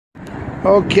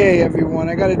Okay, everyone,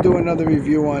 I got to do another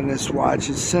review on this watch.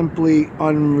 It's simply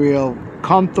unreal.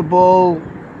 Comfortable,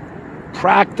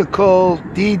 practical,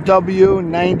 DW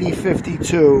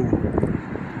 9052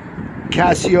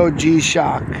 Casio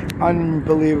G-Shock.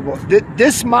 Unbelievable.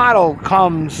 This model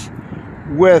comes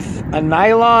with a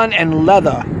nylon and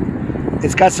leather.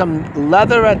 It's got some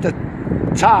leather at the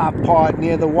top part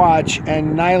near the watch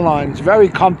and nylon. It's very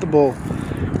comfortable.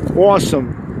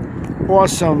 Awesome.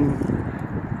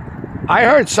 I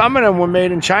heard some of them were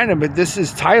made in China, but this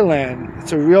is Thailand.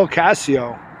 It's a real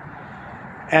Casio.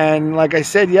 And like I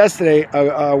said yesterday,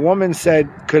 a woman said,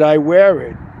 could I wear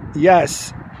it?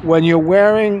 Yes. When you're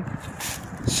wearing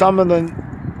some of the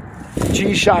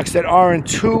G-Shocks that aren't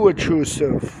too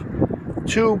intrusive,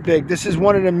 too big. This is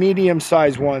one of the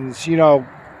medium-sized ones, you know,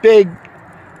 big,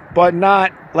 but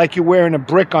not like you're wearing a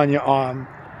brick on your arm.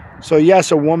 So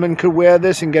yes, a woman could wear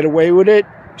this and get away with it,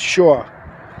 sure.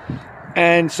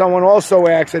 And someone also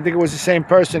asked, I think it was the same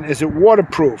person, is it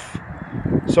waterproof?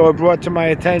 So it brought to my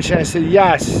attention, I said,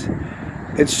 yes,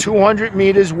 it's 200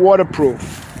 meters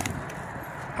waterproof.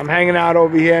 I'm hanging out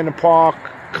over here in the park,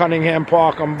 Cunningham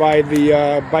Park. I'm by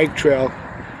the bike trail.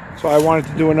 So I wanted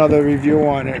to do another review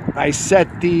on it. I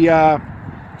set the,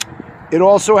 it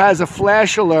also has a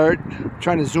flash alert. I'm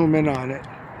trying to zoom in on it.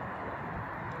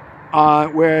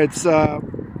 Where it's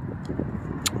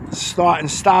start and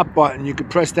stop button. You could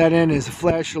press that in as a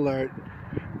flash alert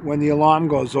when the alarm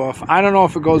goes off. I don't know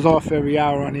if it goes off every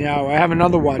hour on the hour. I have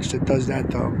another watch that does that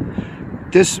though.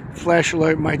 This flash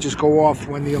alert might just go off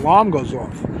when the alarm goes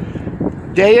off.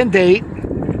 Day and date,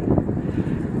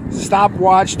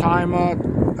 stopwatch, timer,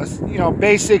 you know,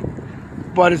 basic,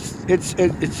 but it's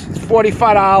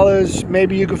 $45.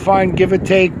 Maybe you could find, give or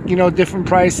take, you know, different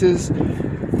prices.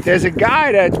 There's a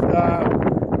guy that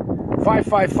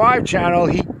 555 channel,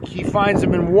 he finds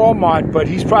them in Walmart, but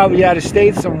he's probably out of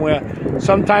state somewhere.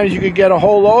 Sometimes you could get a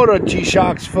whole load of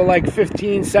G-Shocks for like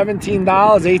 $15, $17,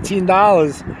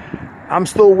 $18. I'm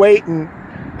still waiting.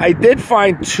 I did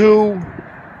find two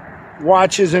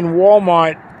watches in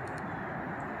Walmart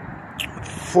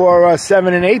for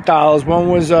 $7 and $8. One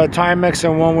was a Timex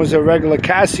and one was a regular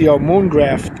Casio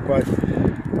Moongraft. But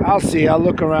I'll see. I'll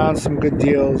look around, some good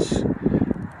deals.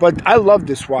 But I love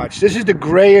this watch. This is the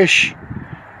grayish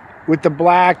with the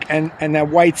black and that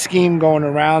white scheme going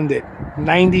around it.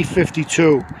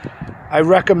 9052. I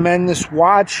recommend this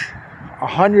watch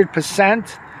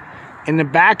 100%. In the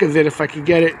back of it, if I could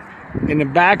get it, in the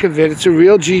back of it, it's a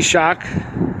real G-Shock.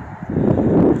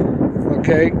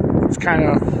 Okay, it's kind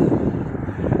of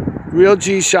real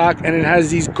G-Shock, and it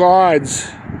has these guards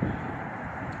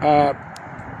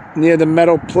near the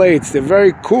metal plates. They're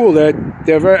very cool. They're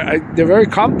very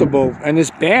comfortable, and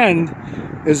this band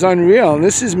is unreal. And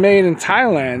this is made in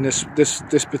Thailand.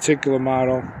 This particular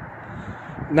model,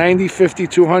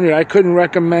 9050-200. I couldn't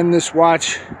recommend this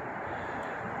watch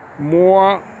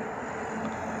more.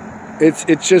 It's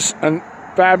just a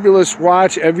fabulous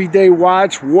watch, everyday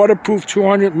watch, waterproof,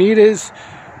 200 meters.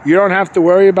 You don't have to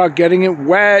worry about getting it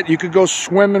wet. You could go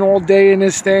swimming all day in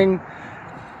this thing.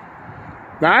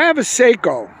 Now, I have a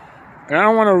Seiko, and I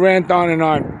don't want to rant on,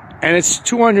 and it's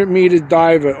 200 meter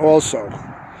diver also.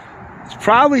 It's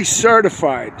probably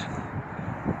certified,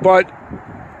 but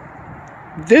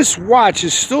this watch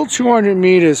is still 200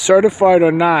 meters, certified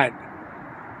or not.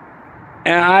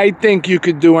 And I think you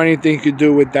could do anything you could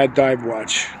do with that dive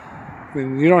watch. I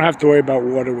mean, you don't have to worry about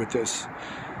water with this.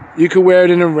 You could wear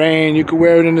it in the rain. You could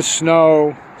wear it in the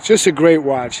snow. It's just a great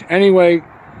watch. Anyway,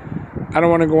 I don't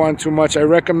want to go on too much. I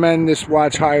recommend this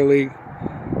watch highly.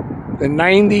 The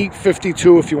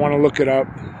 9052, if you want to look it up.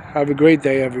 Have a great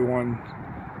day, everyone.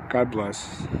 God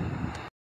bless.